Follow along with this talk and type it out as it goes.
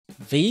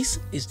This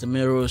is the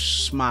Meross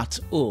Smart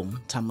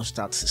Home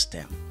Thermostat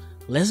system.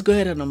 Let's go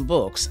ahead and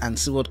unbox and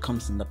see what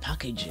comes in the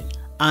packaging.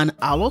 And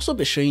I'll also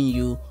be showing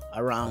you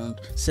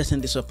around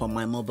setting this up on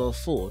my mobile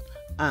phone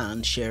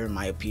and sharing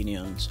my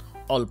opinions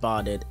all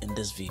about it in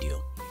this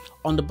video.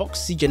 On the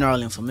box, see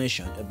general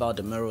information about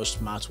the Meross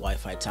Smart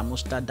Wi-Fi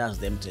Thermostat, that's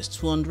the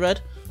MTS200,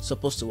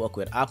 supposed to work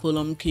with Apple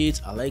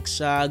Homekit,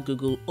 Alexa,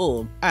 Google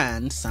Home,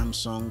 and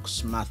Samsung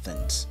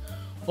SmartThings.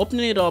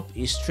 Opening it up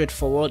is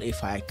straightforward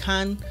if I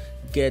can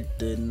get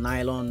the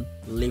nylon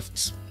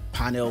lift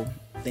panel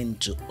thing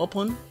to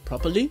open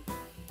properly.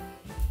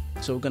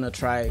 So we're gonna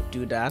try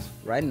do that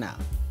right now.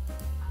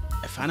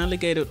 I finally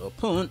get it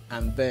open,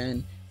 and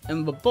then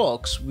in the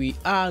box we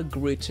are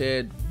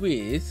greeted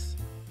with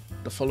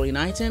the following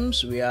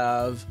items. We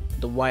have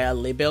the wire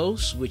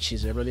labels, which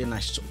is really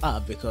nice to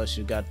have because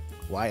you got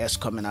wires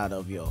coming out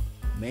of your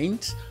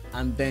mains,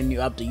 and then you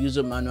have the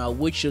user manual,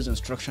 which shows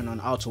instruction on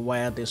how to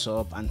wire this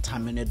up and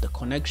terminate the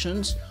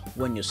connections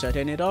when you're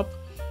setting it up.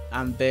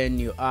 And then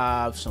you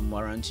have some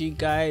warranty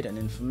guide and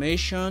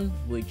information,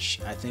 which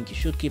I think you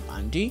should keep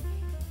handy,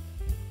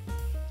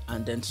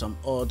 and then some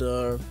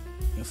other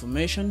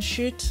information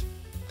sheet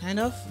kind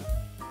of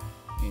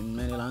in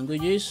many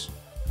languages.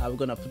 I'm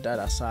gonna put that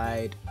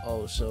aside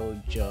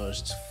also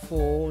just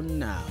for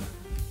now.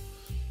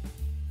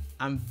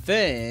 And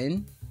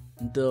then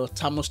the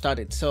thermostat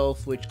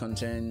itself, which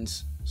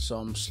contains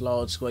some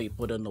slots where you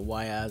put in the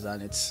wires,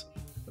 and it's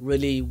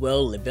really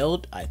well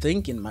labeled, I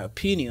think, in my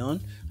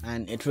opinion,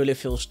 and it really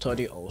feels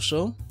sturdy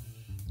also.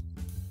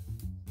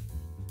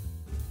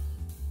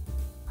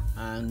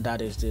 And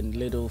that is the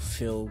little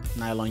fill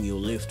nylon you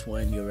lift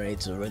when you're ready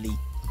to really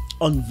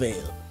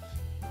unveil.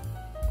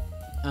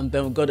 And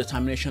then we've got the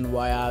termination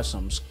wire,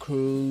 some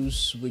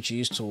screws which you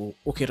use to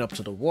hook it up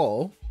to the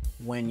wall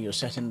when you're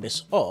setting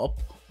this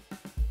up.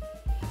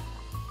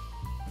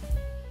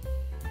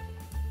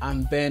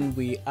 And then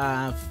we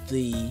have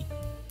the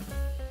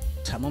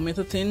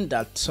thermometer thing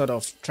that sort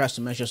of tries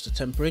to measure the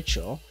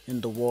temperature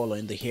in the wall or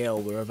in the air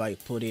or wherever you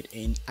put it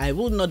in. I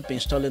will not be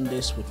installing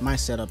this with my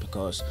setup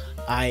because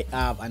I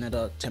have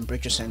another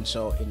temperature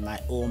sensor in my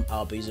home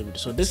I'll be using.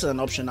 So this is an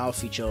optional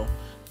feature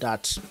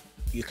that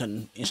you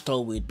can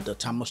install with the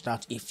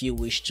thermostat if you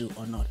wish to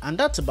or not. And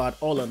that's about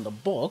all in the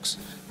box.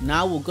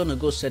 Now we're gonna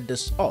go set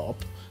this up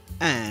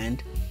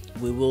and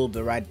we will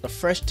be right. The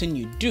first thing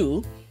you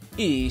do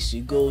is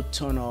you go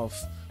turn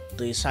off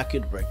the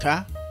circuit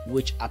breaker,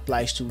 which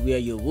applies to where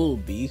you will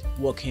be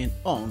working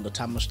on the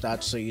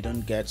thermostat so you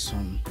don't get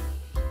some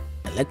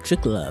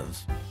electric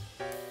love.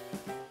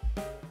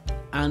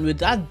 And with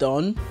that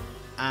done,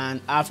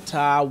 and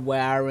after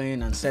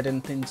wiring and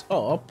setting things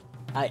up,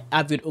 I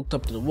have it hooked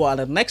up to the wall.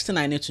 The next thing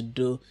I need to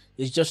do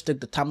is just take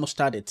the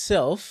thermostat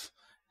itself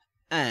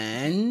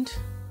and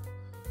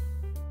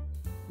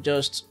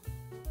just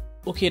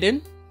hook it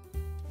in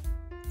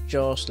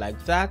just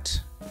like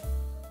that.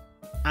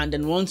 And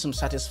then once I'm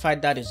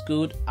satisfied that is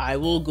good, I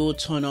will go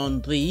turn on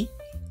the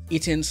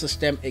heating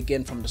system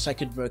again from the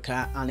circuit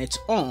breaker, and it's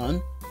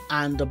on,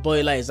 and the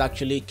boiler is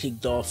actually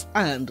kicked off,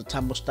 and the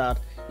thermostat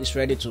is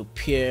ready to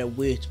pair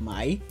with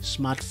my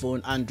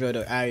smartphone, Android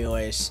or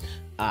iOS,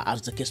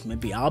 as the case may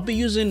be. I'll be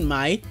using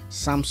my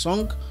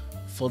Samsung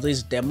for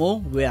this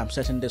demo where I'm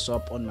setting this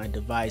up on my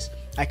device.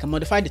 I can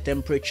modify the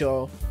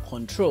temperature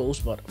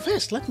controls, but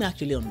first let me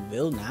actually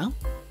unveil now.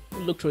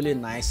 It looked really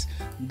nice.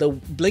 The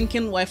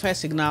blinking Wi-Fi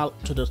signal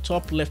to the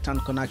top left hand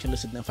corner actually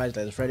signifies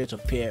that it's ready to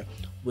pair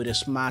with a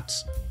smart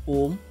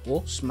home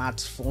or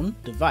smartphone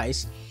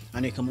device,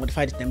 and you can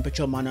modify the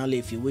temperature manually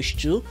if you wish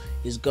to.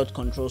 It's got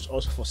controls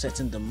also for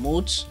setting the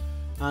modes,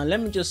 and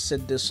let me just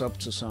set this up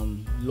to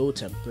some low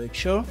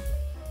temperature.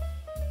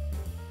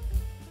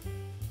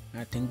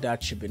 I think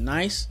that should be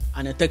nice,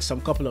 and it takes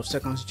some couple of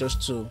seconds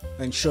just to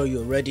ensure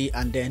you're ready,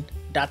 and then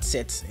that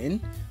sets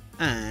in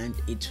and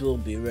it will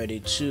be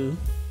ready to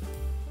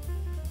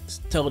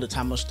tell the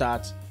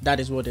thermostat that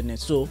is what it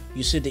needs. So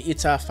you see the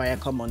heater fire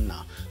come on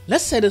now.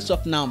 Let's set this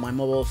up now on my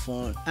mobile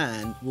phone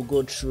and we'll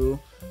go through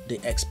the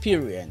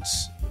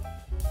experience.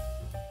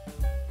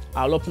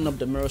 I'll open up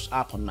the Meross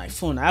app on my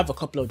phone. I have a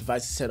couple of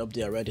devices set up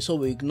there already, so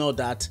we ignore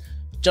that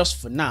just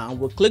for now.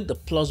 We'll click the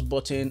plus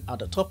button at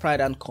the top right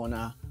hand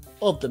corner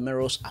of the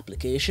Meross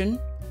application.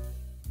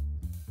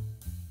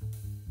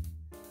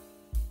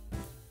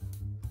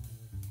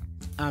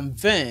 And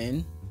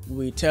then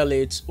we tell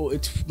it,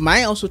 it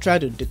might also try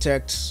to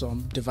detect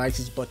some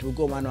devices, but we'll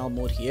go manual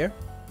mode here.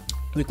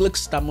 We click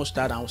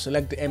thermostat and we'll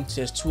select the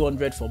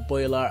MTS200 for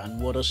boiler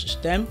and water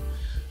system,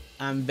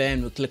 and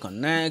then we click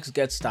on next,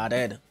 get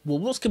started. We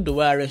will skip the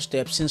wiring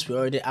step since we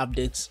already have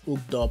this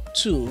hooked up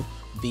to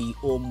the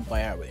home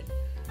wiring,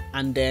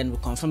 and then we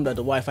confirm that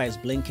the Wi-Fi is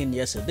blinking.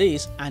 Yes, it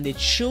is, and it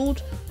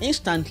should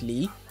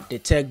instantly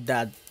detect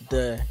that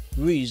there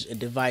is a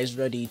device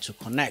ready to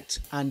connect,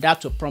 and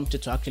that will prompt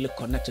it to actually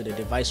connect to the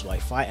device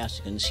Wi-Fi, as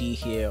you can see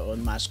here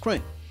on my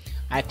screen.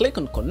 I click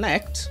on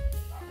connect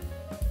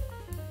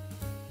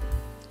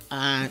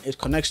and it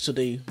connects to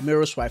the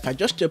Meross Wi-Fi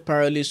just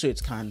temporarily so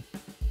it can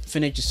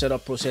finish the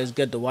setup process,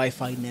 get the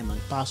Wi-Fi name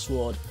and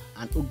password,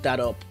 and hook that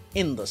up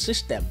in the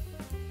system.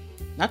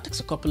 That takes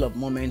a couple of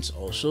moments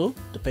also,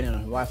 depending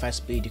on your Wi-Fi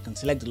speed. You can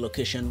select the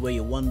location where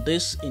you want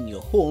this in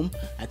your home.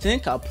 I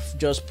think I'll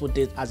just put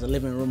it as a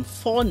living room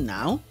for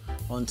now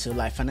until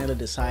I finally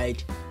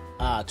decide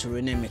to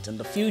rename it in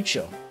the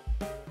future.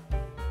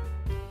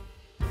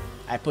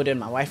 I put in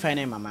my Wi-Fi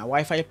name and my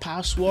Wi-Fi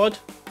password,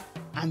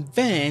 and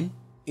then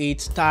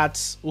it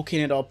starts hooking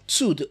it up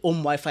to the home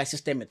Wi-Fi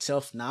system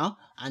itself now,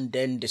 and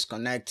then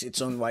disconnect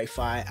its own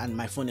Wi-Fi, and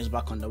my phone is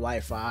back on the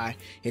Wi-Fi.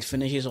 It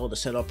finishes all the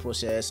setup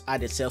process,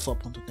 add itself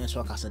up onto the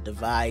network as a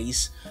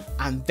device,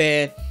 and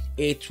then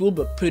it will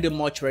be pretty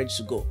much ready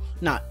to go.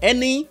 Now,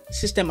 any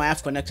system I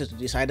have connected to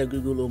this, either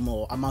Google Home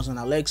or Amazon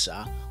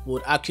Alexa,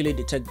 would actually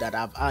detect that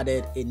I've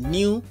added a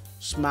new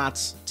smart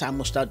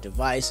thermostat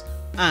device,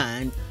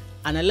 and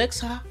an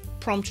Alexa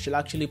prompt should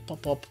actually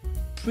pop up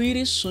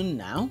pretty soon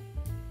now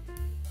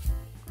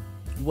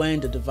when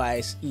the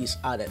device is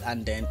added,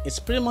 and then it's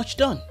pretty much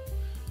done.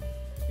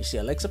 You see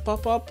Alexa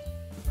pop up,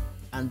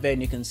 and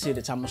then you can see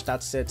the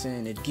thermostat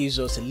setting. It gives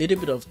us a little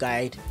bit of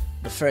guide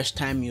the first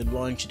time you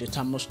launch the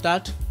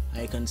thermostat,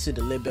 and you can see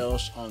the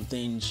labels on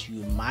things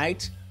you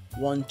might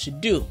want to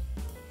do.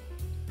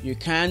 You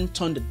can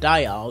turn the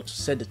dial to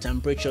set the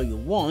temperature you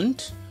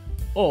want,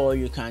 or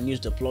you can use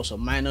the plus or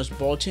minus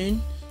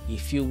button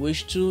if you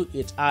wish to.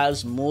 It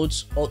has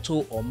modes,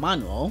 auto or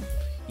manual,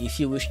 if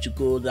you wish to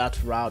go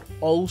that route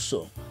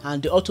also.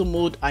 And the auto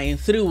mode are in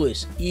 3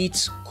 ways: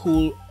 heat,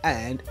 cool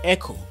and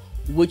echo,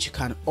 which you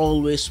can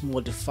always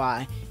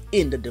modify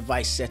in the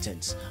device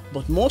settings.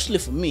 But mostly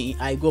for me,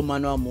 I go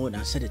manual mode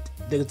and set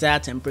the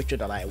desired temperature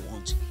that I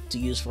want to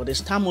use for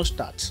this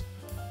thermostat.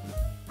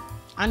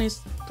 And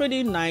it's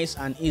pretty nice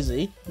and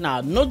easy.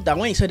 Now note that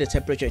when you set the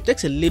temperature, it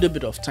takes a little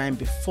bit of time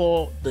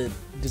before the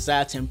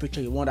desired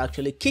temperature you want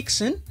actually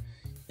kicks in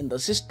the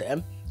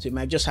system. So you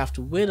might just have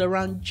to wait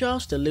around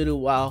just a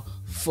little while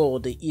for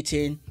the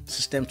heating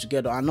system to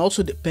get on. And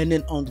also,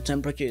 depending on the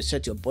temperature you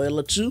set your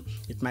boiler to,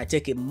 it might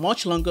take a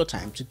much longer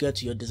time to get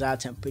to your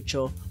desired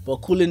temperature, but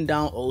cooling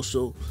down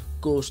also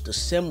goes the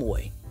same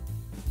way.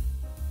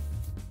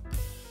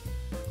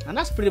 And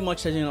that's pretty much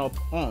setting up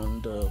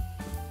on the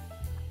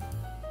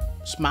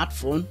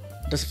smartphone.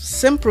 The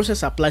same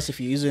process applies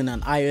if you're using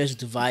an iOS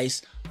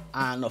device.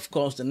 And of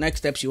course, the next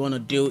steps you want to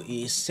do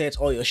is set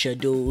all your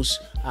schedules,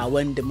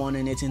 when the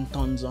morning heating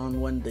turns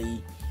on, when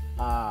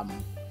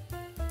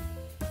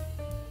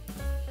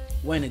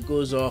it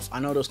goes off,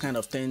 and all those kind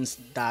of things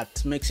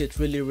that makes it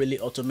really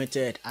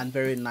automated and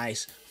very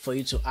nice for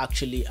you to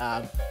actually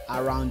have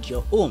around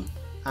your home.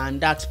 And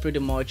that's pretty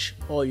much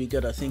all you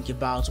gotta think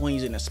about when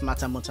using a smart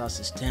thermostat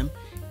system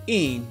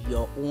in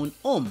your own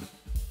home.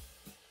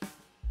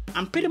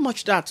 And pretty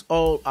much that's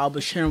all I'll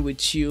be sharing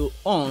with you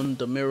on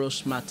the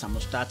Meross Smart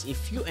Thermostat.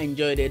 If you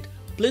enjoyed it,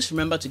 please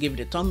remember to give it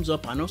a thumbs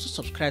up and also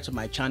subscribe to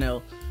my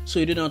channel so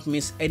you do not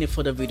miss any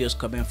further videos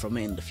coming from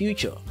me in the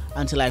future.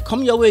 Until I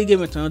come your way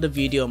again with another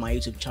video on my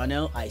YouTube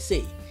channel, I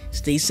say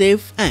stay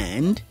safe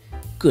and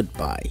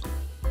goodbye.